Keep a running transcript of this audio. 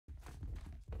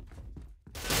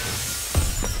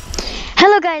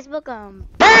Hello guys, welcome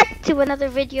back to another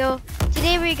video.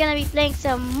 Today we're gonna be playing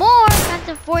some more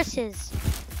Phantom Forces.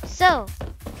 So,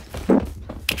 we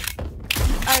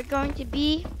are going to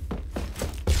be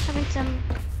having some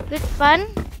good fun.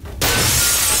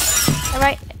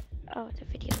 Alright, oh, the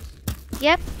video.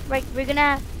 Yep, right, we're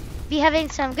gonna be having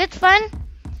some good fun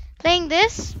playing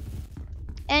this.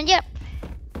 And yep,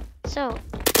 so,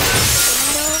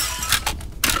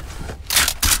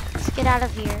 let's get out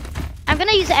of here. I'm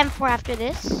gonna use the M4 after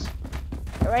this.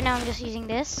 But right now I'm just using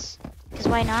this. Because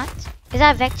why not? Is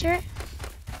that Vector?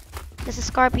 This is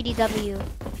Scar PDW.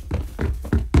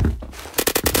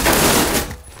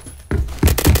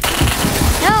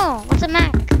 No! What's a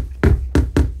Mac?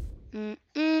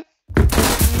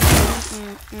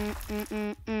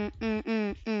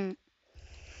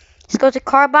 Let's go to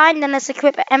Carbine, then let's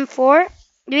equip an M4.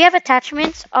 Do we have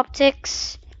attachments?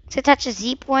 Optics. Let's attach a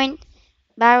Z point.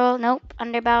 Barrel, nope.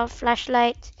 Underbarrel,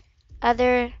 flashlight,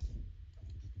 other,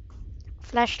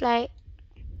 flashlight,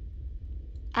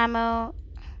 ammo,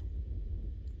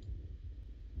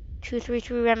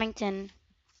 233 Remington.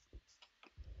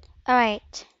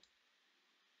 Alright.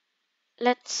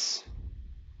 Let's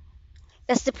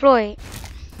deploy.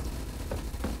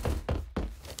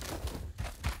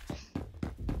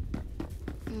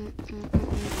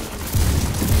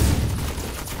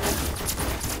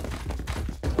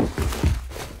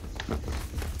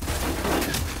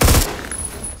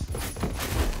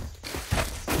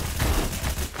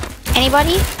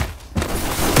 Anybody?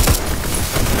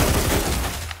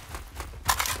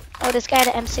 Oh, this guy had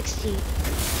an M60.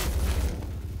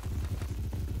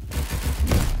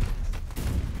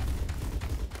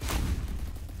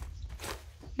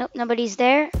 Nope, nobody's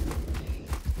there.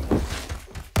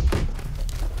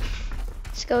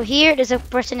 Let's go here. There's a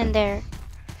person in there.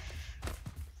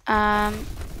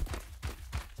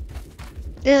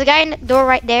 There's a guy in the door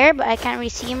right there, but I can't really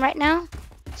see him right now.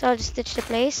 So I'll just ditch the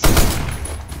place.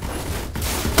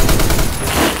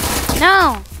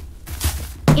 No!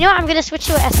 You know what? I'm gonna switch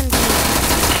to an SMG.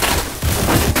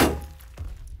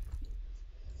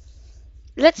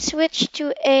 Let's switch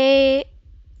to a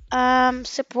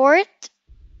support.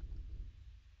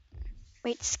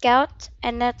 Wait, scout,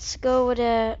 and let's go with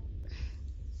a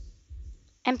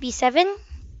MP7.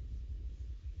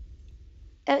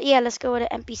 Yeah, let's go with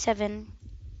an MP7.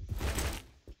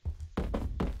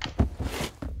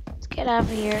 Let's get out of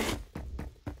here.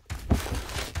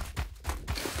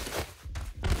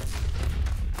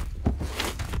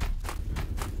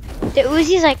 The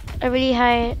Uzi is like a really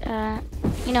high,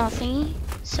 you know, thingy.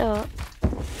 So,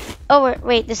 oh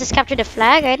wait, this is capture the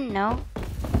flag. I didn't know.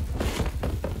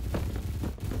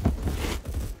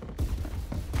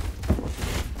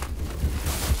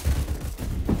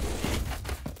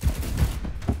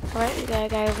 Alright, we got a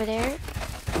guy over there.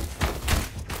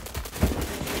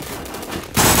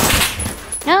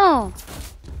 No.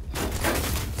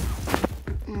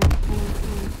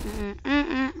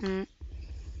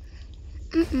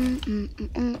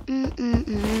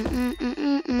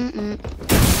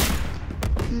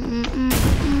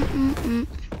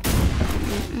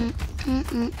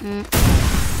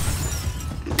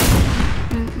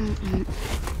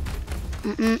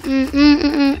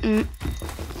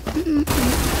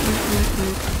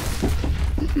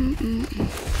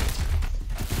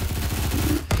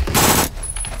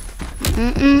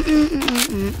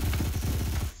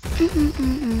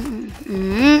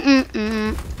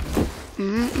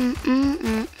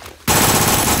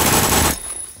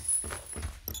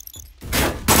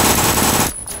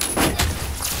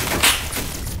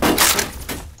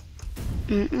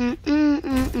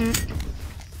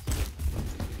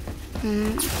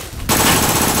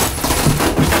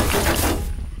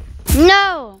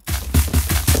 No!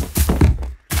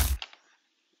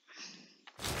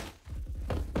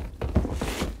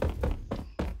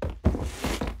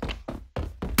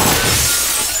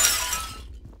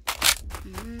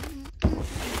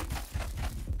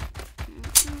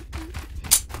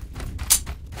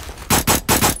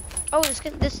 Oh,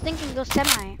 this thing can go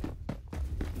semi.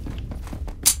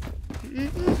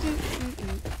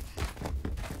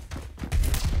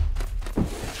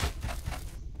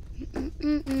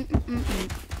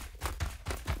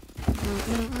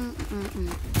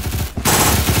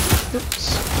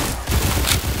 Oops.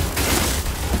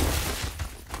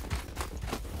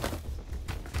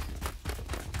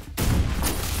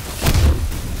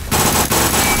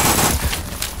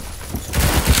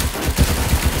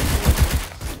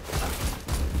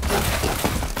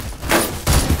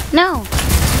 No.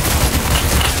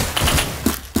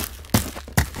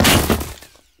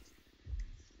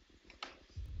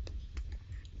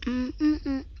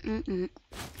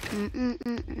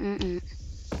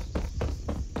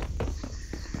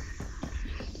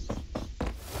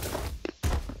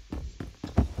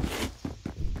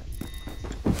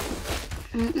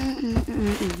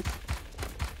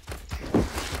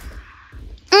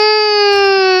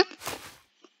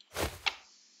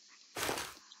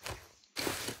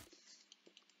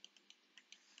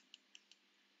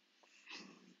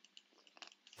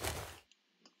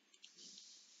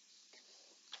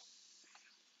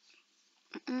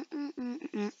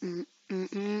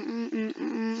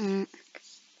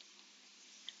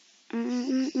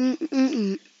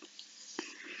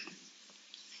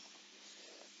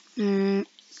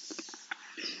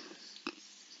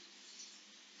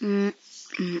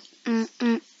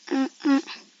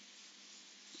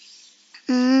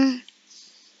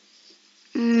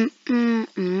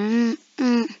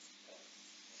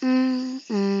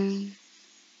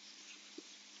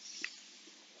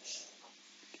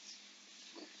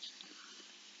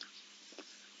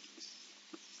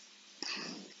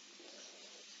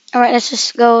 Alright, let's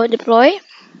just go deploy.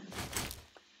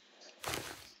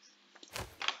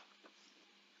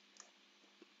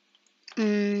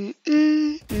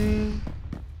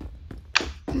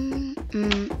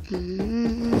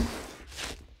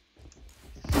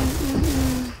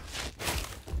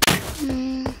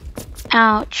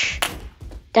 Ouch.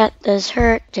 That does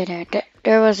hurt.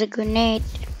 There was a grenade.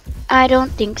 I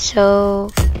don't think so.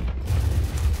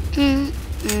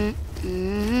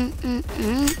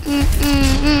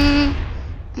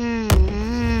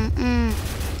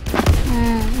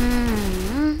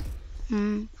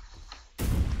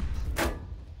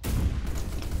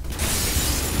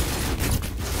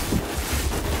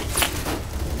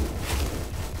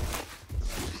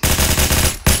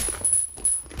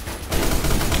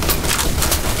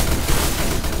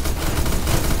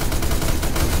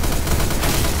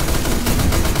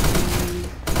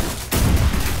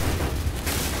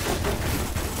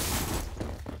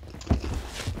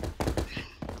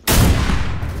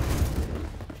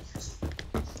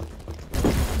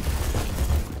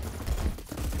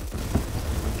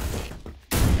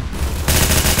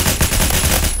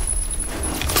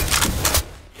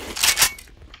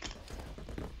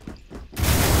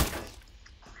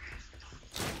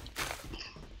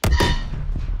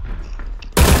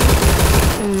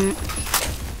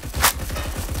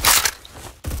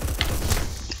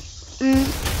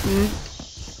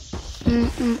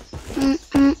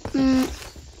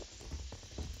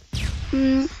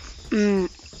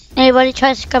 Anybody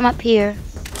tries to come up here?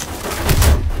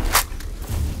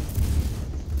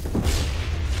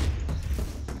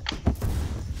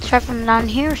 Try from down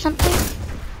here or something?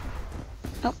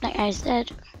 Oh, that guy's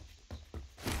dead.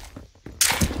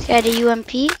 This guy had a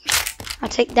UMP. I'll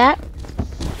take that.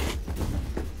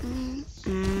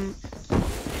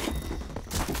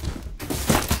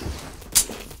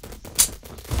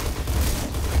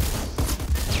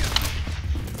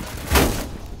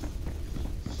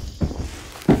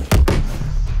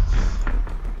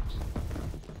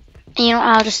 You know,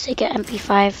 I'll just take an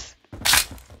MP5.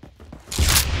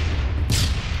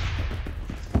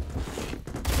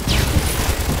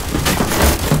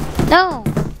 No!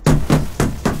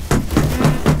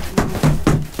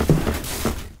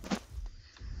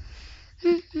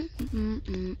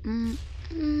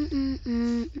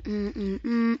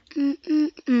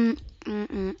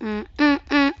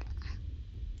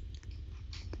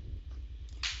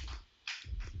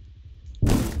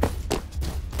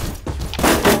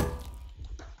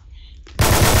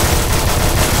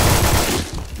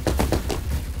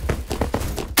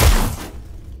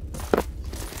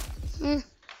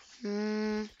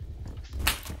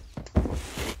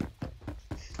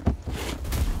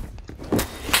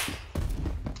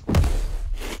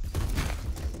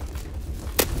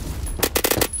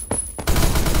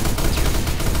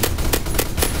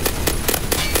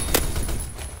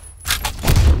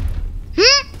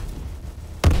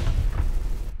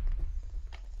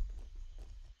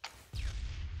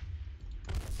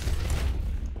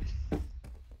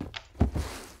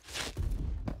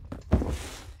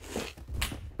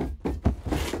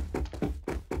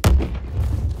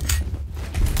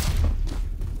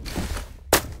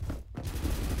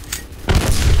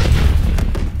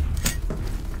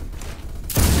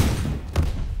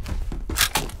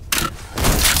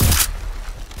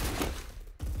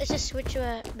 Let's just switch to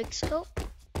a big scope.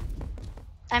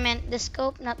 I meant the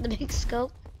scope, not the big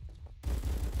scope.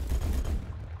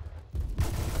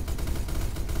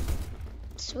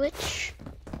 Switch.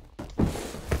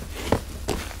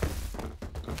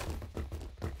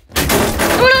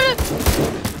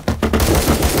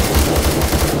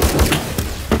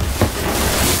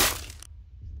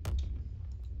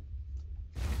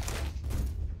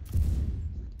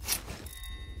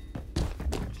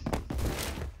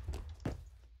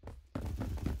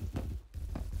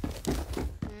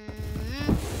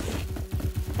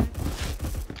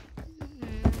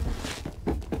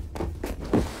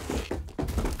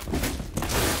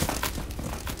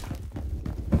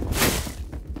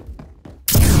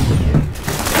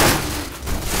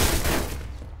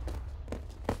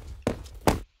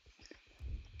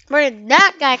 Where did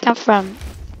that guy come from?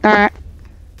 No.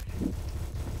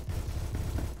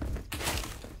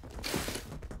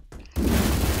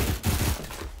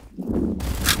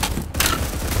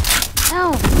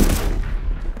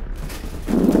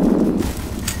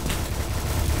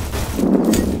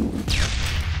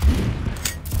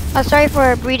 Oh, sorry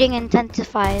for breathing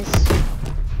intensifies.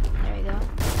 There we go.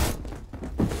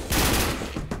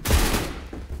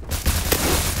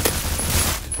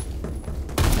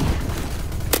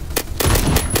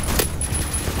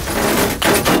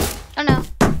 Oh no.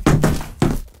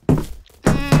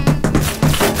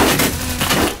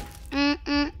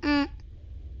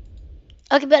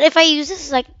 Okay, but if I use this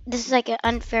is like an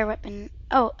unfair weapon.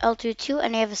 Oh, L22,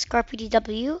 and I have a Scorpio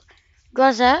DW,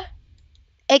 Groza,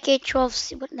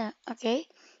 AK-12C. What the? Okay,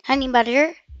 honey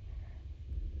butter.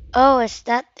 Oh, it's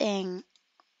that thing.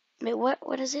 Wait, what?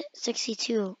 What is it?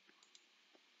 62.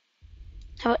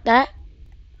 How about that?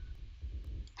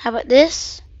 How about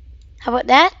this? How about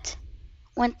that?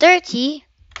 130.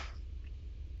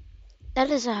 That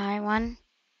is a high one.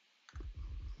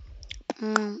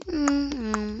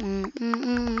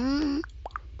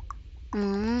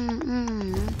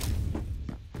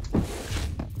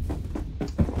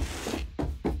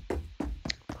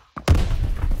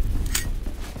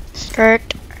 Skirt,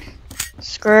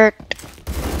 skirt,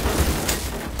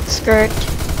 skirt.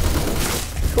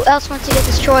 Who else wants to get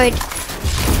destroyed?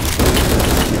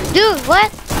 Dude,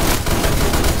 what?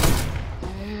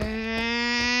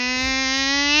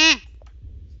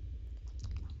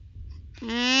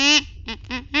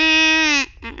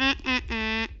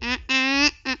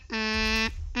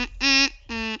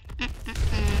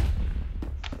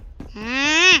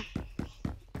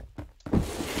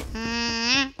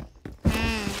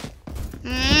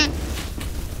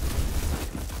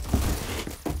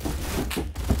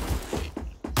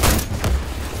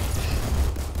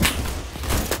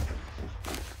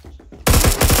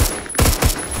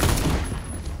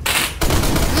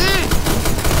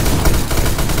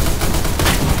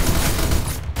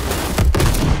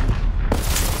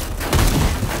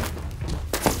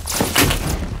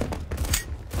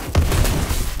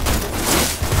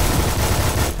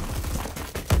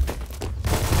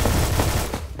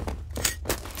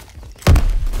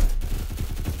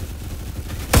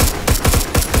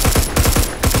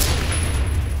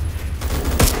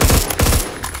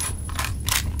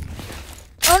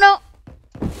 Oh no!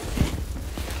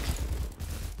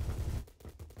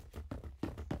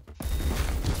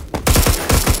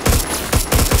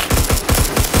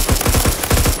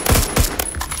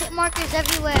 Hit markers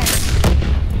everywhere.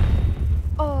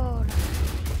 Oh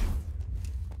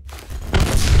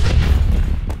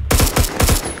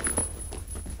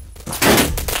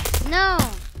no!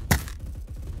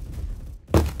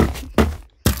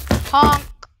 Honk,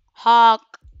 honk,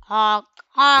 honk,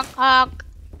 honk, honk.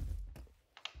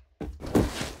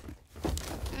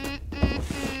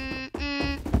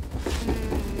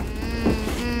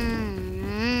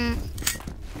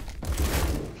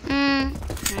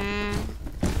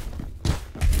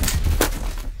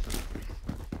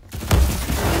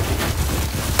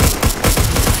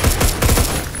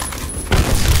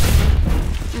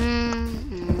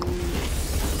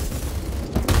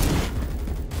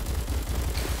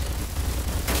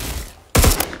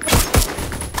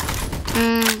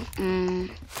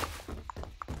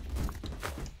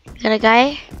 Got a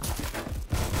guy?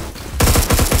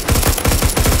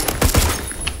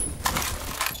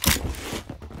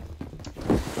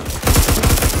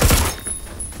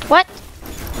 What?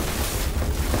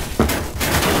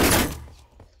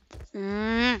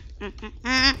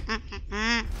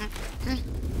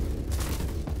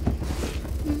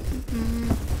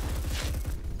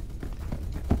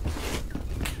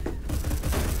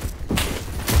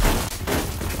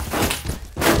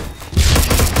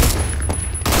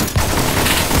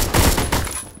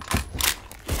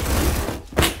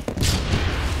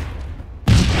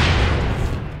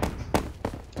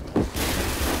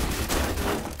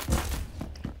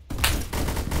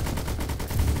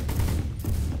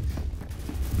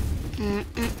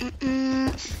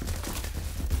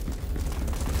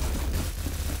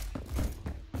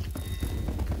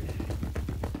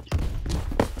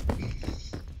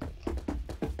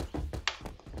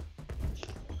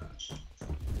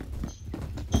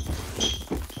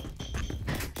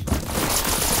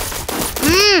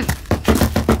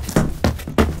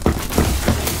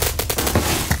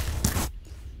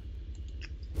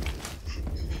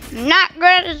 Not good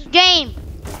at this game.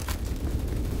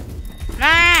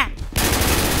 Nah.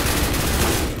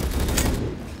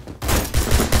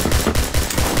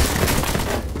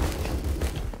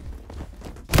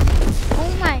 Oh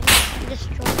my,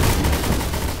 destroyed.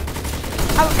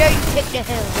 How dare you take the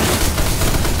hill?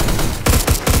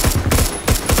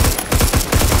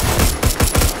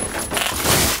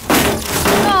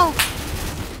 No!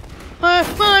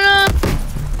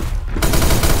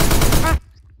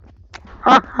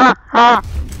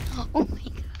 Oh my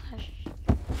gosh.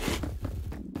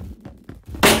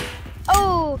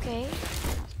 Oh, okay.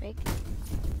 Let's break.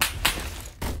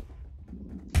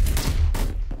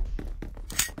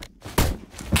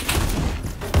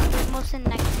 Almost in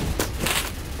next.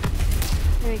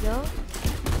 There we go.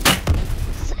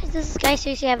 This guy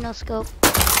seriously have no scope.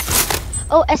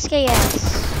 Oh, SKS.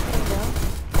 There we go.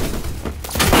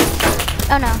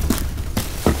 Oh no.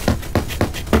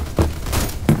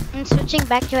 I'm switching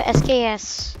back to a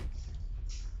SKS.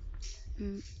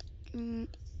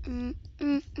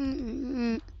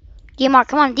 DMR,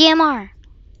 come on, DMR.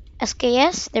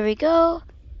 SKS, there we go.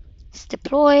 Let's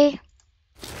deploy.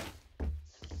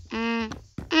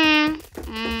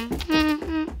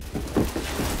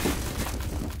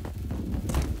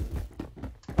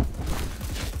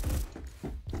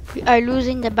 We are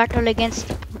losing the battle against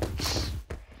the boots.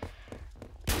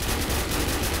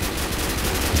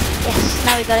 Yes,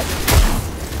 now we got it.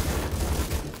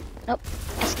 Nope,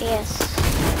 SKS.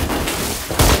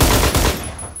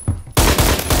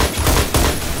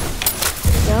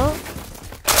 There we go.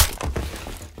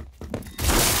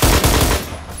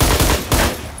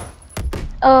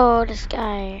 Oh, this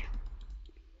guy.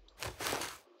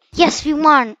 Yes, we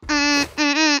won.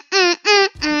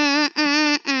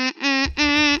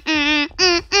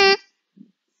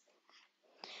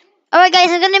 Alright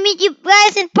guys, I'm gonna meet you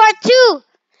guys in part 2.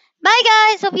 Bye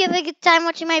guys, hope you have a good time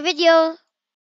watching my video.